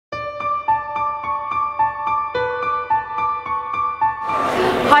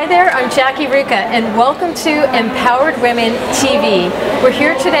Hi there, I'm Jackie Ruka, and welcome to Empowered Women TV. We're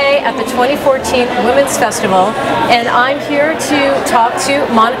here today at the 2014 Women's Festival, and I'm here to talk to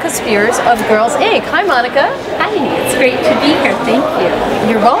Monica Spears of GirlsINC. Hi, Monica. Hi, it's great to be here. Thank you.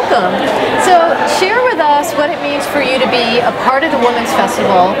 You're welcome. So, share with us what it means for you to be a part of the Women's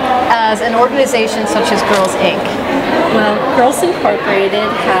Festival as an organization such as GirlsINC. Well, Girls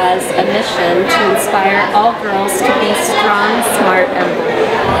Incorporated has a mission to inspire all girls to be strong, smart, and bold.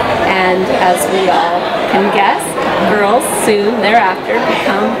 And as we all can guess, girls soon thereafter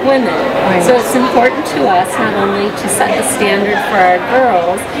become women. Right. So it's important to us not only to set the standard for our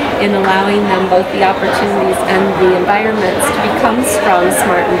girls in allowing them both the opportunities and the environments to become strong,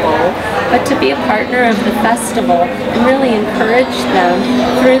 smart, and bold, but to be a partner of the festival and really encourage them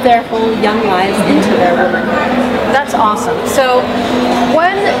through their whole young lives into their womanhood. That's awesome. So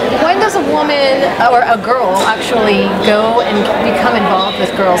when does a woman or a girl actually go and become involved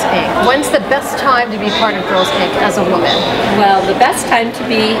with GirlsINC? When's the best time to be part of GirlsINC as a woman? Well, the best time to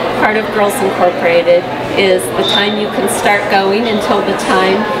be part of Girls Incorporated is the time you can start going until the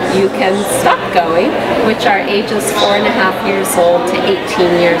time you can stop going, which are ages 4.5 years old to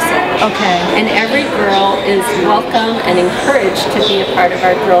 18 years old. Okay. And every girl is welcome and encouraged to be a part of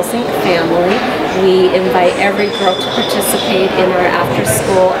our GirlsINC family. We invite every girl to participate in our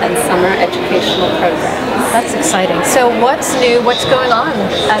after-school and summer educational programs. That's exciting. So what's new? What's going on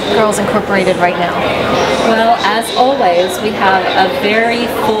at Girls Incorporated right now? Well, as always, we have a very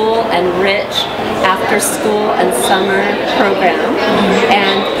full and rich after-school and summer program.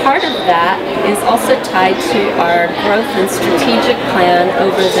 And part of that is also tied to our growth and strategic plan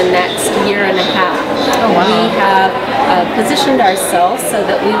over the next year and a half. Oh, wow. We have positioned ourselves so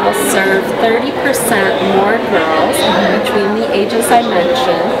that we will serve 30% more girls between the ages I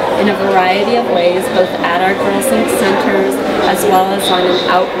mentioned in a variety of ways, both at our GirlsINC centers as well as on an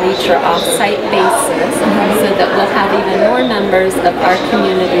outreach or off-site basis, so that we'll have even more members of our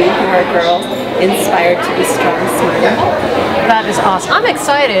community who are girls inspired to be strong, smart, and bold. That is awesome. I'm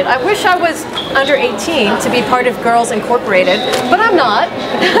excited. I wish I was under 18 to be part of Girls Incorporated, but I'm not.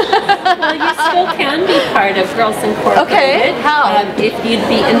 Well, you still can be part of Girls Incorporated. Okay, how? If you'd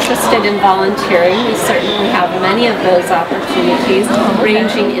be interested in volunteering, we certainly have many of those opportunities,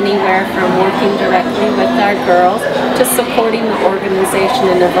 ranging anywhere from working directly with our girls to supporting the organization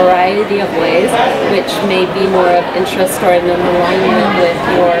in a variety of ways, which may be more of interest or in alignment with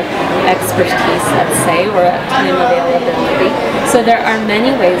your expertise, let's say, or time availability. So there are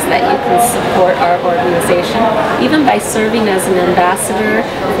many ways that you can support our organization, even by serving as an ambassador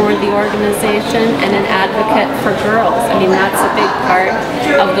for the organization and an advocate for girls. I mean, that's a big part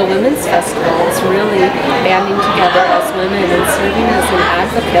of the Women's Festival, is really banding together as women and serving as an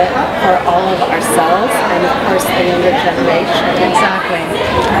advocate for all of ourselves and, of course, the younger generation. Exactly.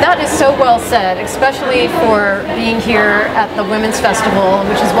 That is so well said, especially for being here at the Women's Festival,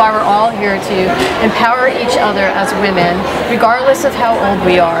 which is why we're all here to empower each other as women, regardless of how old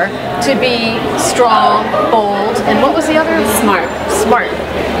we are, to be strong, bold, and what was the other? Smart. Smart.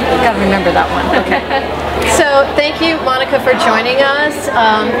 Got to remember that one. Okay. So thank you, Monica, for joining us.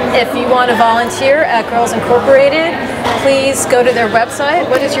 If you want to volunteer at Girls Incorporated, please go to their website.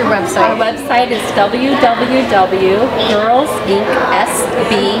 What is your website? Our website is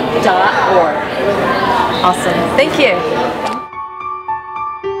www.girlsincSB.org. Awesome. Thank you.